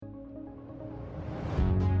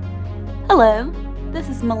Hello, this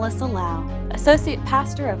is Melissa Lau, Associate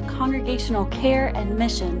Pastor of Congregational Care and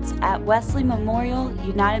Missions at Wesley Memorial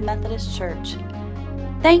United Methodist Church.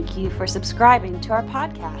 Thank you for subscribing to our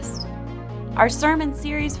podcast. Our sermon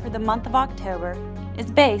series for the month of October is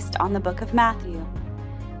based on the book of Matthew.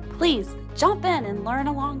 Please jump in and learn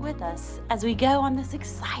along with us as we go on this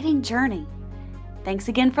exciting journey. Thanks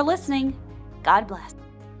again for listening. God bless.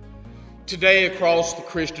 Today across the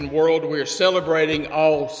Christian world, we are celebrating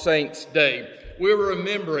All Saints' Day. We're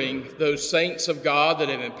remembering those saints of God that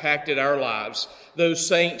have impacted our lives, those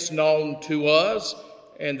saints known to us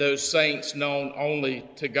and those saints known only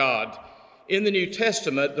to God. In the New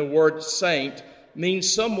Testament, the word saint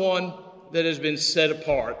means someone that has been set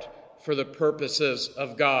apart for the purposes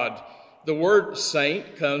of God. The word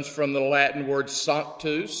saint comes from the Latin word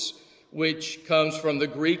sanctus, which comes from the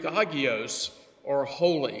Greek agios, or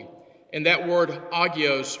holy. And that word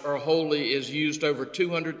agios, or holy, is used over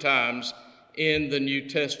 200 times in the New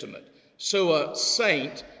Testament. So a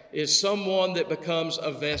saint is someone that becomes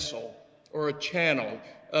a vessel or a channel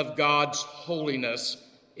of God's holiness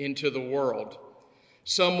into the world.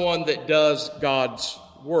 Someone that does God's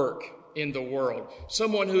work in the world.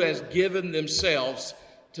 Someone who has given themselves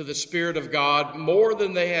to the Spirit of God more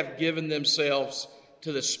than they have given themselves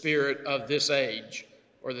to the spirit of this age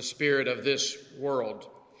or the spirit of this world.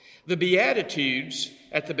 The Beatitudes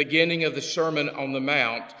at the beginning of the Sermon on the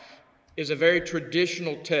Mount is a very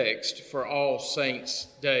traditional text for All Saints'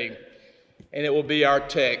 Day, and it will be our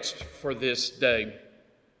text for this day.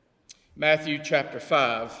 Matthew chapter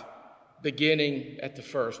 5, beginning at the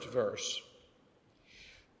first verse.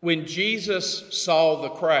 When Jesus saw the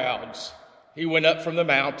crowds, he went up from the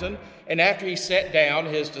mountain, and after he sat down,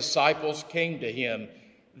 his disciples came to him.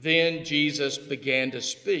 Then Jesus began to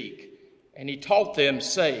speak. And he taught them,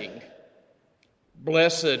 saying,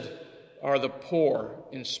 "Blessed are the poor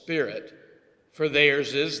in spirit, for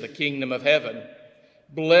theirs is the kingdom of heaven.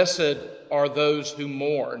 Blessed are those who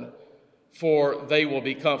mourn, for they will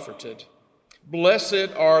be comforted.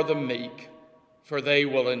 Blessed are the meek, for they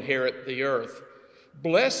will inherit the earth.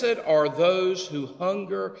 Blessed are those who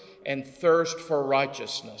hunger and thirst for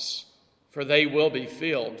righteousness, for they will be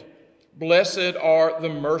filled. Blessed are the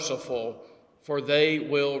merciful, for they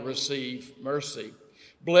will receive mercy.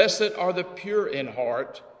 Blessed are the pure in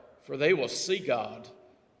heart, for they will see God.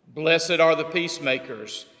 Blessed are the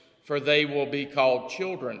peacemakers, for they will be called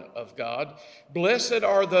children of God. Blessed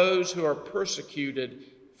are those who are persecuted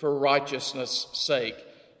for righteousness' sake,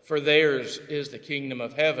 for theirs is the kingdom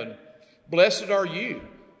of heaven. Blessed are you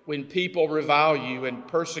when people revile you and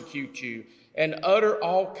persecute you and utter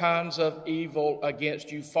all kinds of evil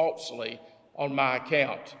against you falsely on my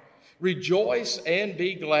account. Rejoice and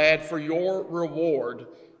be glad, for your reward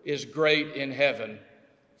is great in heaven.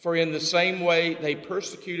 For in the same way they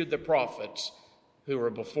persecuted the prophets who were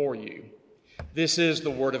before you." This is the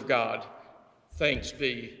word of God. Thanks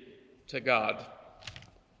be to God.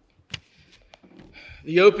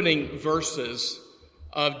 The opening verses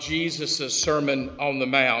of Jesus' Sermon on the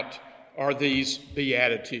Mount are these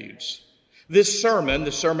Beatitudes. This sermon,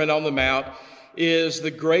 the Sermon on the Mount, is the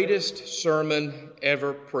greatest sermon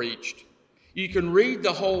ever preached. You can read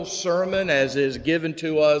the whole sermon as is given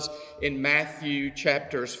to us in Matthew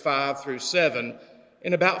chapters 5 through 7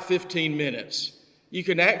 in about 15 minutes. You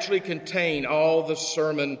can actually contain all the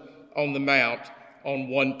Sermon on the Mount on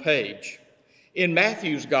one page. In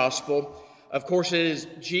Matthew's gospel, of course, it is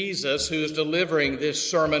Jesus who is delivering this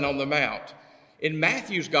Sermon on the Mount. In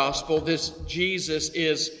Matthew's gospel, this Jesus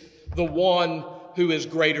is the one who is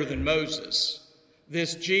greater than Moses.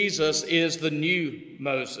 This Jesus is the new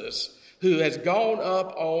Moses who has gone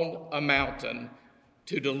up on a mountain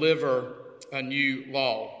to deliver a new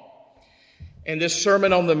law. And this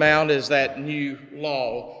Sermon on the Mount is that new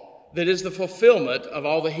law that is the fulfillment of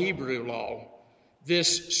all the Hebrew law.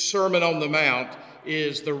 This Sermon on the Mount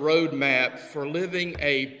is the roadmap for living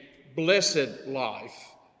a blessed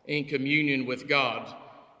life in communion with God.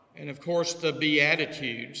 And of course, the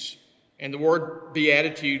Beatitudes, and the word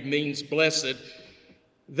beatitude means blessed,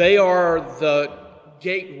 they are the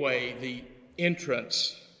gateway, the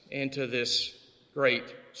entrance into this great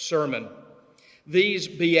sermon. These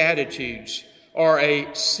Beatitudes are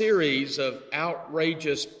a series of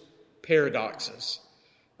outrageous paradoxes.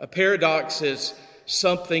 A paradox is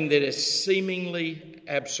something that is seemingly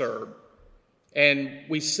absurd. And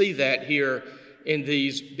we see that here in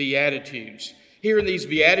these Beatitudes. Here in these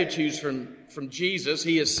Beatitudes from Jesus,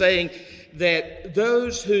 he is saying that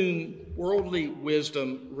those whom worldly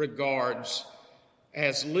wisdom regards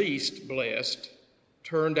as least blessed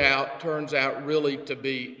turns out really to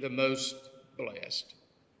be the most blessed.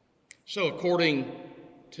 So according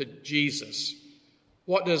to Jesus.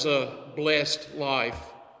 What does a blessed life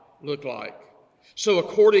look like? So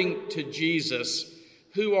according to Jesus,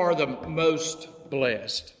 who are the most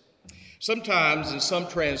blessed? Sometimes in some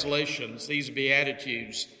translations, these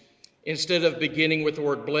Beatitudes, instead of beginning with the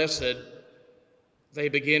word blessed, they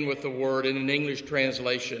begin with the word, in an English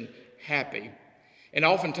translation, happy. And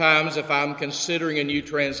oftentimes, if I'm considering a new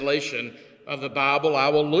translation of the Bible, I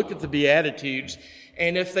will look at the Beatitudes,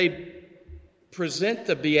 and if they present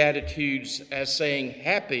the Beatitudes as saying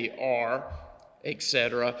happy or,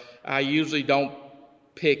 etc., I usually don't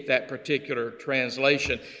pick that particular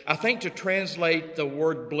translation. I think to translate the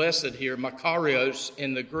word blessed here, makarios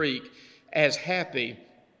in the Greek, as happy,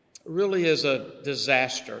 really is a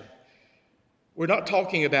disaster. We're not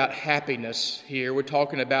talking about happiness here, we're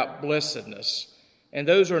talking about blessedness. And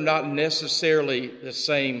those are not necessarily the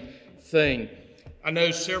same thing. I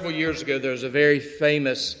know several years ago there was a very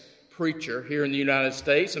famous preacher here in the United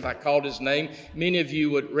States. If I called his name, many of you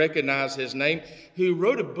would recognize his name, who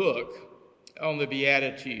wrote a book on the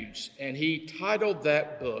Beatitudes. And he titled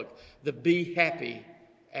that book, The Be Happy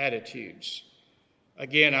Attitudes.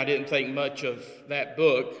 Again, I didn't think much of that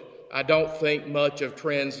book. I don't think much of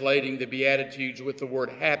translating the Beatitudes with the word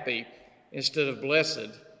happy instead of blessed,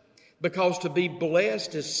 because to be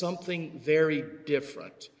blessed is something very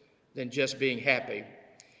different than just being happy.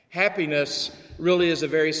 Happiness really is a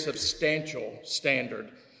very substantial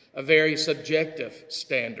standard, a very subjective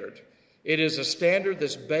standard. It is a standard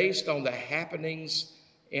that's based on the happenings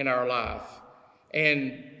in our life.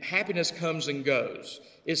 And happiness comes and goes.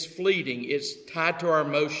 It's fleeting. It's tied to our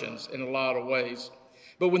emotions in a lot of ways.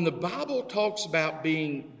 But when the Bible talks about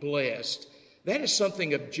being blessed, that is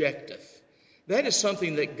something objective. That is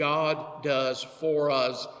something that God does for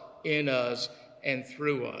us, in us, and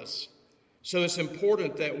through us. So it's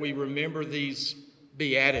important that we remember these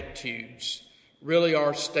Beatitudes really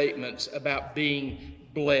are statements about being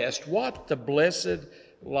blessed, what the blessed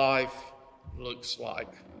life looks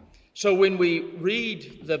like. So when we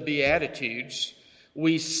read the Beatitudes,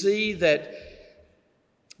 we see that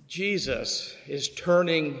Jesus is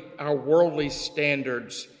turning our worldly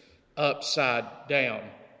standards upside down.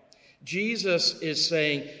 Jesus is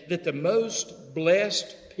saying that the most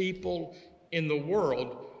blessed people in the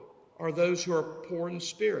world are those who are poor in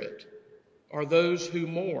spirit, are those who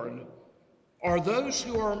mourn, are those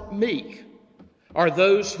who are meek, are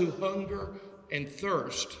those who hunger and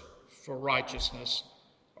thirst for righteousness,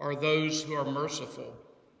 are those who are merciful,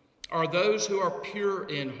 are those who are pure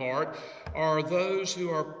in heart, are those who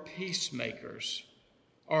are peacemakers,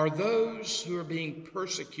 are those who are being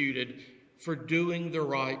persecuted for doing the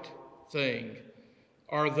right thing,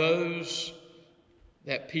 are those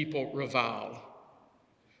that people revile.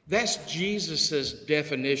 That's Jesus'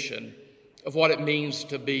 definition of what it means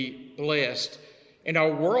to be blessed. And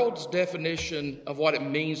our world's definition of what it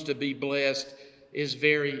means to be blessed is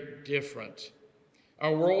very different.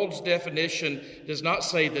 Our world's definition does not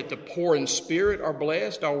say that the poor in spirit are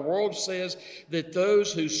blessed. Our world says that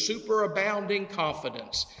those who superabound in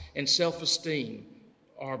confidence and self-esteem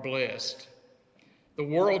are blessed. The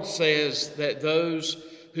world says that those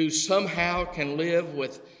who somehow can live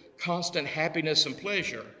with constant happiness and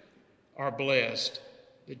pleasure are blessed.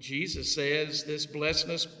 But Jesus says this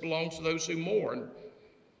blessedness belongs to those who mourn.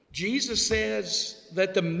 Jesus says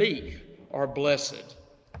that the meek are blessed.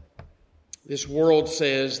 This world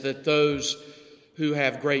says that those who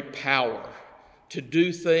have great power to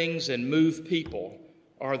do things and move people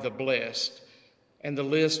are the blessed. And the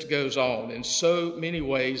list goes on. In so many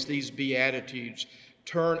ways, these Beatitudes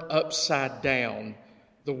turn upside down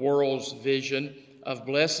the world's vision of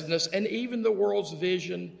blessedness and even the world's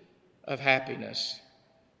vision of happiness.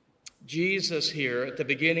 Jesus here at the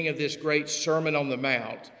beginning of this great Sermon on the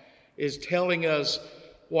Mount is telling us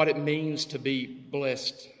what it means to be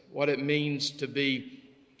blessed, what it means to be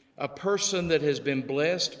a person that has been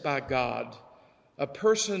blessed by God, a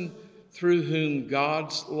person through whom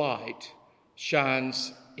God's light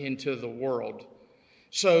shines into the world.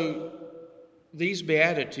 So these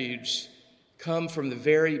Beatitudes come from the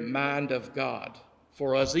very mind of God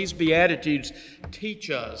for us. These Beatitudes teach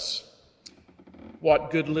us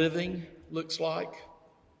what good living looks like.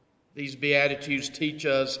 These Beatitudes teach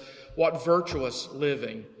us what virtuous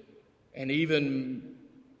living and even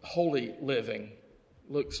holy living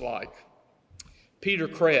looks like. Peter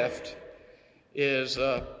Kreeft is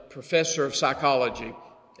a professor of psychology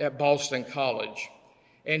at Boston College,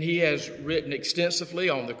 and he has written extensively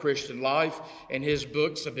on the Christian life, and his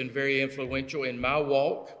books have been very influential in my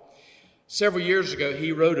walk. Several years ago,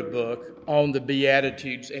 he wrote a book on the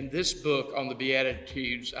Beatitudes, and this book on the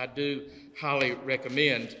Beatitudes I do highly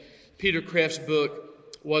recommend. Peter Kreeft's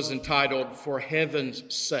book was entitled "For Heaven's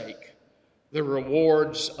Sake, the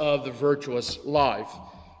Rewards of the Virtuous Life."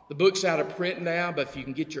 The book's out of print now, but if you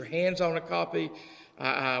can get your hands on a copy,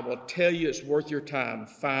 I will tell you it's worth your time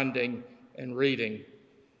finding and reading.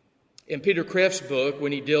 In Peter Kreft's book,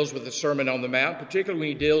 when he deals with the Sermon on the Mount, particularly when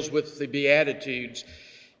he deals with the Beatitudes,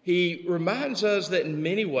 he reminds us that in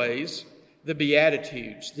many ways, the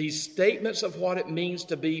Beatitudes, these statements of what it means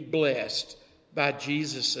to be blessed by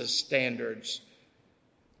Jesus' standards,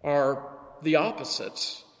 are the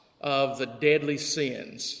opposites of the deadly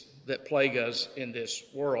sins that plague us in this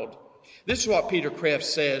world. This is what Peter Kreeft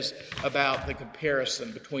says about the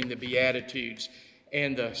comparison between the Beatitudes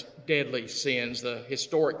and the deadly sins, the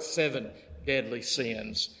historic 7 deadly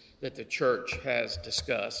sins that the church has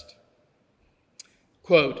discussed.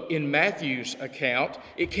 Quote, in Matthew's account,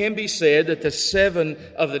 it can be said that the 7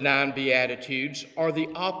 of the 9 Beatitudes are the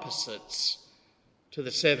opposites to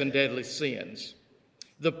the 7 deadly sins.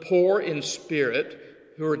 The poor in spirit,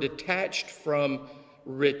 who are detached from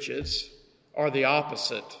riches, are the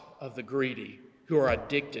opposite of the greedy, who are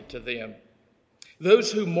addicted to them.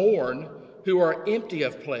 Those who mourn, who are empty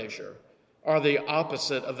of pleasure, are the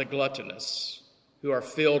opposite of the gluttonous, who are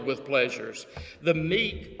filled with pleasures. The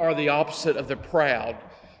meek are the opposite of the proud.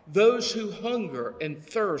 Those who hunger and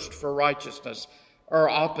thirst for righteousness are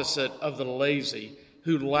opposite of the lazy,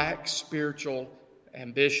 who lack spiritual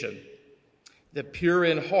ambition. The pure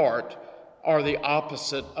in heart are the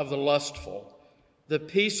opposite of the lustful. The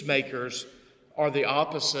peacemakers are the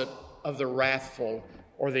opposite of the wrathful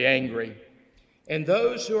or the angry. And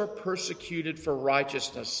those who are persecuted for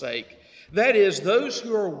righteousness' sake, that is, those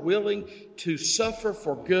who are willing to suffer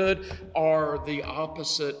for good, are the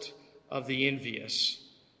opposite of the envious,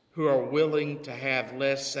 who are willing to have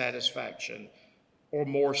less satisfaction or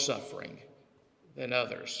more suffering than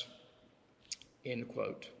others. End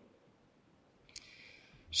quote.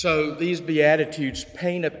 So these Beatitudes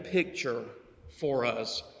paint a picture for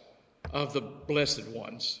us of the blessed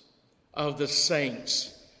ones, of the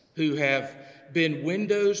saints who have been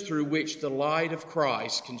windows through which the light of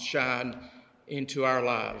Christ can shine into our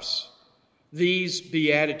lives. These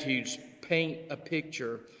Beatitudes paint a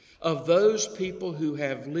picture of those people who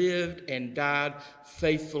have lived and died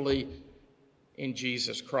faithfully in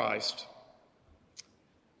Jesus Christ.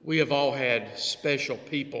 We have all had special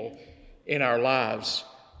people in our lives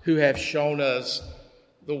who have shown us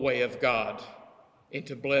the way of God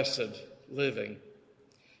into blessed living.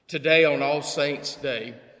 Today, on All Saints'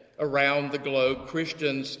 Day, around the globe,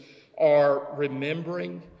 Christians are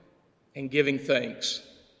remembering and giving thanks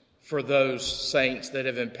for those saints that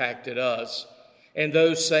have impacted us and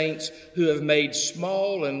those saints who have made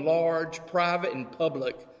small and large, private and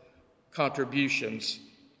public contributions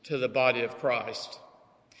to the body of Christ.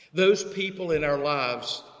 Those people in our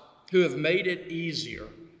lives who have made it easier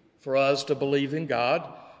for us to believe in God.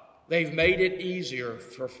 They've made it easier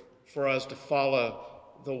for us to follow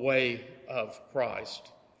the way of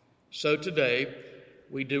Christ. So today,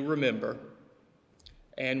 we do remember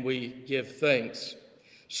and we give thanks.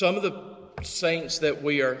 Some of the saints that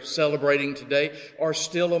we are celebrating today are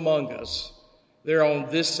still among us. They're on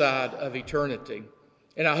this side of eternity.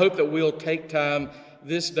 And I hope that we'll take time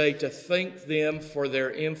this day to thank them for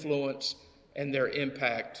their influence and their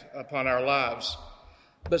impact upon our lives.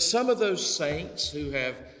 But some of those saints who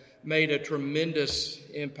have made a tremendous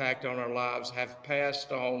impact on our lives have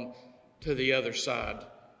passed on to the other side.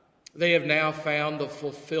 They have now found the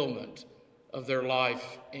fulfillment of their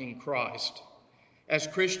life in Christ. As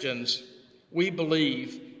Christians, we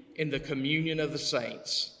believe in the communion of the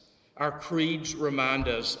saints. Our creeds remind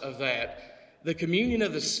us of that. The communion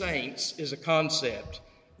of the saints is a concept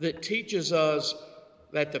that teaches us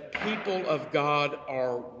that the people of God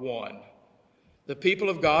are one. The people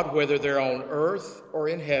of God, whether they're on earth or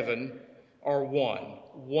in heaven, are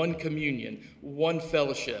one communion, one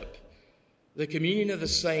fellowship. The communion of the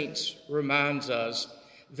saints reminds us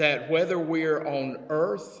that whether we're on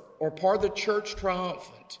earth or part of the church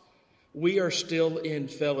triumphant, we are still in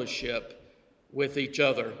fellowship with each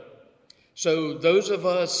other. So those of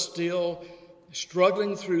us still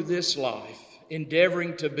struggling through this life,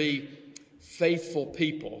 endeavoring to be faithful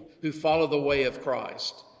people who follow the way of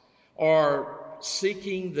Christ, are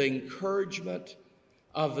seeking the encouragement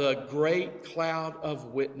of the great cloud of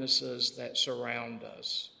witnesses that surround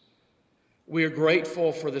us. We are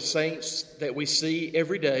grateful for the saints that we see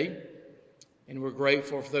every day, and we're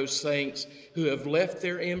grateful for those saints who have left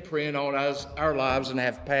their imprint on us, our lives, and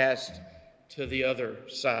have passed to the other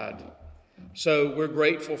side. So we're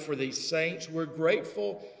grateful for these saints. We're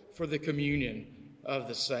grateful for the communion of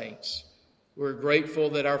the saints. We're grateful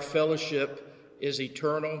that our fellowship is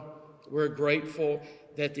eternal. We're grateful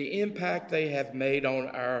that the impact they have made on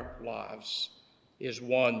our lives is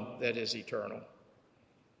one that is eternal.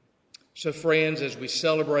 So friends, as we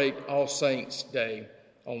celebrate All Saints' Day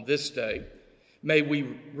on this day, may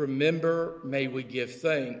we remember, may we give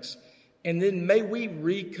thanks, and then may we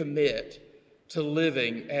recommit to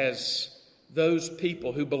living as those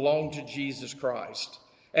people who belong to Jesus Christ,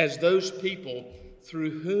 as those people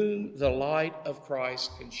through whom the light of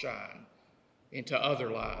Christ can shine into other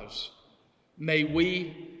lives. May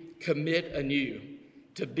we commit anew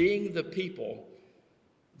to being the people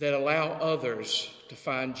that allow others to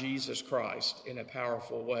find Jesus Christ in a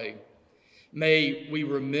powerful way. May we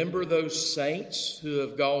remember those saints who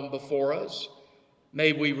have gone before us.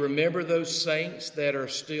 May we remember those saints that are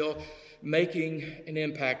still making an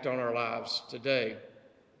impact on our lives today.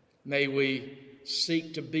 May we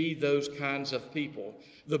seek to be those kinds of people,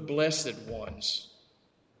 the blessed ones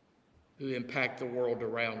who impact the world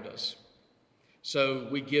around us. So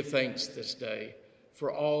we give thanks this day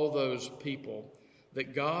for all those people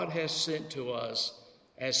that God has sent to us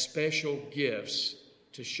as special gifts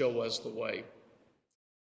to show us the way.